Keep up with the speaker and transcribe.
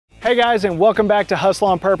Hey guys, and welcome back to Hustle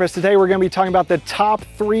on Purpose. Today we're going to be talking about the top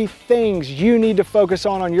 3 things you need to focus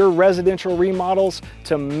on your residential remodels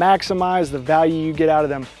to maximize the value you get out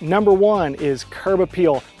of them. Number 1 is curb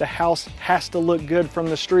appeal. The house has to look good from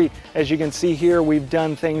the street. As you can see here, we've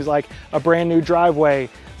done things like a brand new driveway,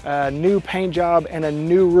 a new paint job, and a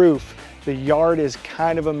new roof. The yard is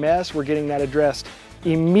kind of a mess. We're getting that addressed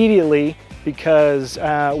immediately because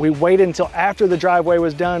we waited until after the driveway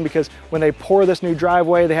was done, because when they pour this new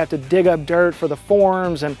driveway, they have to dig up dirt for the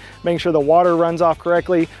forms and making sure the water runs off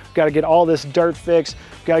correctly. We've got to get all this dirt fixed.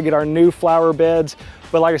 We've got to get our new flower beds.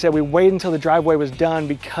 But like I said, we waited until the driveway was done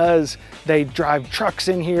because they drive trucks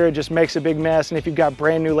in here. It just makes a big mess. And if you've got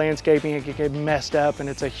brand new landscaping, it can get messed up and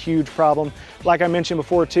it's a huge problem. Like I mentioned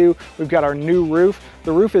before too, we've got our new roof.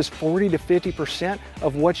 The roof is 40 to 50%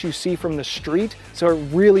 of what you see from the street. So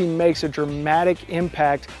it really makes a dramatic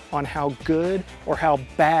impact on how good or how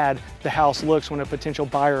bad the house looks when a potential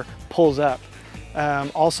buyer pulls up.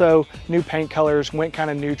 Also, new paint colors, went kind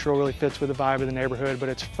of neutral, really fits with the vibe of the neighborhood, but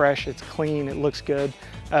it's fresh, it's clean, it looks good.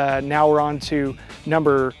 Now we're on to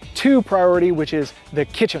number 2 priority, which is the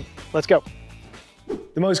kitchen. Let's go.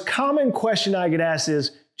 The most common question I get asked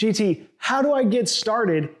is, GT, how do I get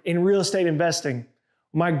started in real estate investing?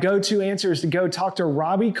 My go-to answer is to go talk to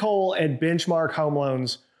Robbie Cole at Benchmark Home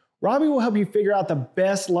Loans. Robbie will help you figure out the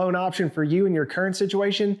best loan option for you in your current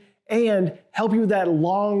situation and help you with that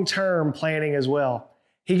long-term planning as well.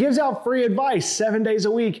 He gives out free advice 7 days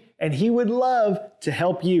a week, and he would love to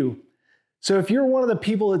help you. So if you're one of the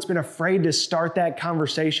people that's been afraid to start that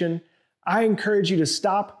conversation, I encourage you to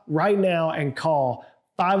stop right now and call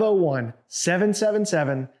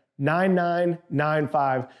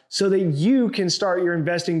 501-777-9995 so that you can start your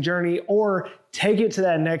investing journey or take it to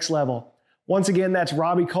that next level. Once again, that's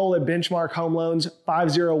Robbie Cole at Benchmark Home Loans,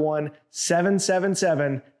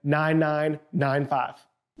 501-777-9995.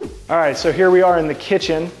 All right, so here we are in the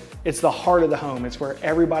kitchen. It's the heart of the home. It's where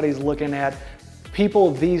everybody's looking at.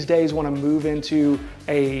 People these days want to move into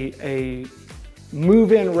a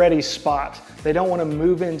move-in ready spot. They don't want to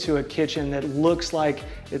move into a kitchen that looks like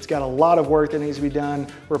it's got a lot of work that needs to be done,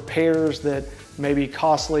 repairs that may be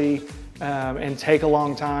costly and take a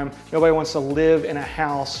long time. Nobody wants to live in a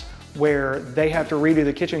house where they have to redo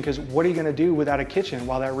the kitchen, because what are you gonna do without a kitchen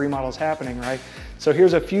while that remodel is happening, right? So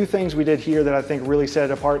here's a few things we did here that I think really set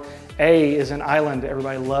it apart. A is an island.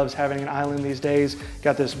 Everybody loves having an island these days.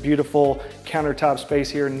 Got this beautiful countertop space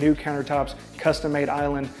here, new countertops, custom made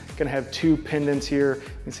island. Gonna have 2 pendants here. You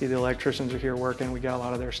can see the electricians are here working. We got a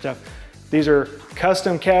lot of their stuff. These are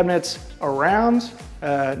custom cabinets around,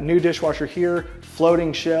 new dishwasher here,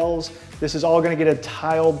 floating shelves. This is all gonna get a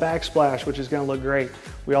tile backsplash, which is gonna look great.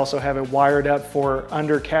 We also have it wired up for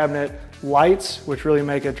under cabinet lights, which really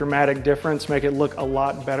make a dramatic difference, make it look a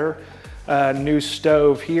lot better. New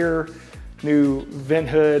stove here, new vent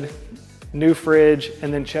hood, new fridge,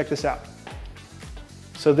 and then check this out.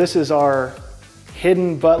 So this is our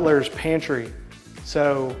hidden butler's pantry.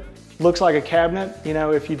 So looks like a cabinet. You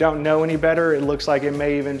know, if you don't know any better, it looks like it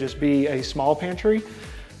may even just be a small pantry,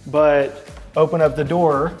 but open up the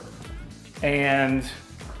door and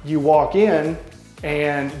you walk in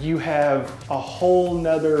and you have a whole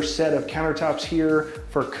nother set of countertops here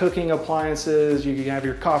for cooking appliances. You can have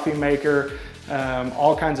your coffee maker,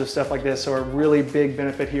 all kinds of stuff like this. So a really big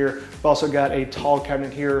benefit here. We've also got a tall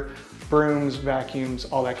cabinet here, brooms, vacuums,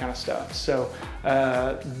 all that kind of stuff. So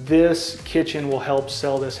this kitchen will help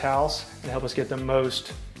sell this house and help us get the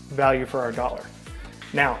most value for our dollar.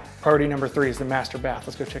 Now, priority number 3 is the master bath.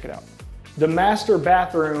 Let's go check it out. The master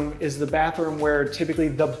bathroom is the bathroom where typically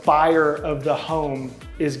the buyer of the home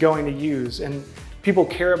is going to use. And people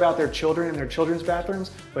care about their children and their children's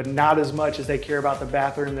bathrooms, but not as much as they care about the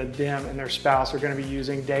bathroom that them and their spouse are going to be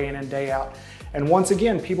using day in and day out. And once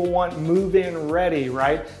again, people want move-in ready,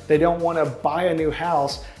 right? They don't want to buy a new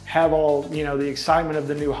house, have all, you know, the excitement of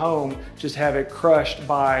the new home, just have it crushed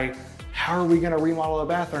by, how are we going to remodel a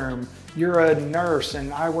bathroom? You're a nurse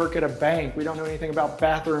and I work at a bank. We don't know anything about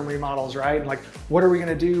bathroom remodels, right? Like, what are we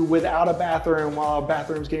gonna do without a bathroom while a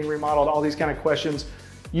bathroom's getting remodeled? All these kind of questions.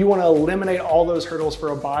 You wanna eliminate all those hurdles for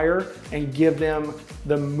a buyer and give them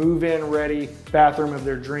the move-in ready bathroom of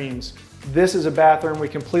their dreams. This is a bathroom we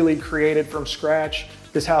completely created from scratch.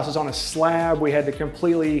 This house is on a slab. We had to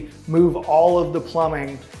completely move all of the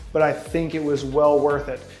plumbing, but I think it was well worth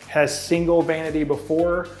it. Has single vanity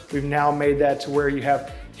before. We've now made that to where you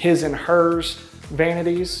have his and hers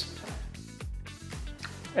vanities.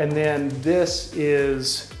 And then this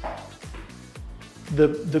is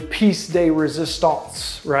the piece de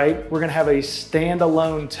resistance, right? We're gonna have a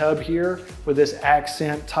standalone tub here with this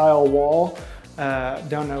accent tile wall.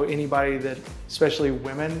 don't know anybody that, especially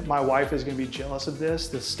women, my wife is gonna be jealous of this.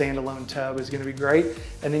 The standalone tub is gonna be great.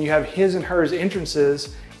 And then you have his and hers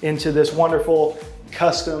entrances into this wonderful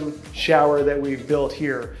custom shower that we've built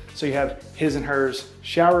here. So you have his and hers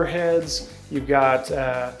shower heads, you've got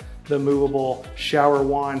the movable shower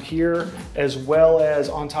wand here, as well as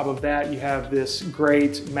on top of that, you have this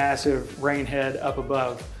great massive rain head up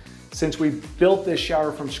above. Since we built this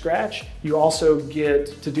shower from scratch, you also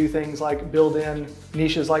get to do things like build in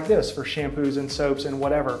niches like this for shampoos and soaps and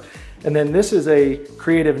whatever. And then this is a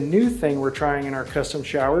creative new thing we're trying in our custom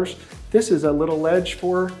showers. This is a little ledge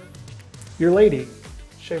for your lady,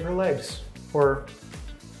 shave her legs, or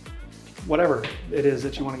whatever it is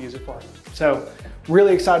that you want to use it for. So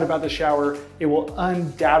really excited about the shower. It will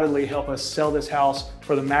undoubtedly help us sell this house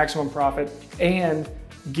for the maximum profit and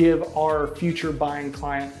give our future buying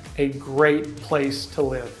client a great place to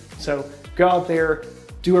live. So go out there,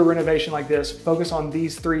 do a renovation like this, focus on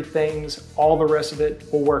these 3 things, all the rest of it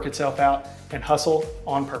will work itself out, and hustle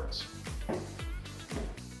on purpose.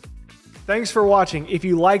 Thanks for watching. If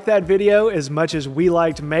you liked that video as much as we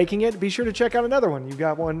liked making it, be sure to check out another one. You've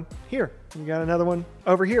got one here. You got another one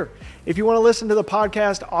over here. If you want to listen to the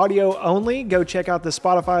podcast audio only, go check out the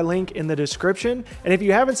Spotify link in the description. And if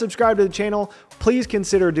you haven't subscribed to the channel, please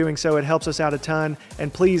consider doing so. It helps us out a ton.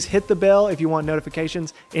 And please hit the bell if you want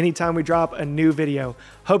notifications anytime we drop a new video.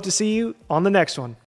 Hope to see you on the next one.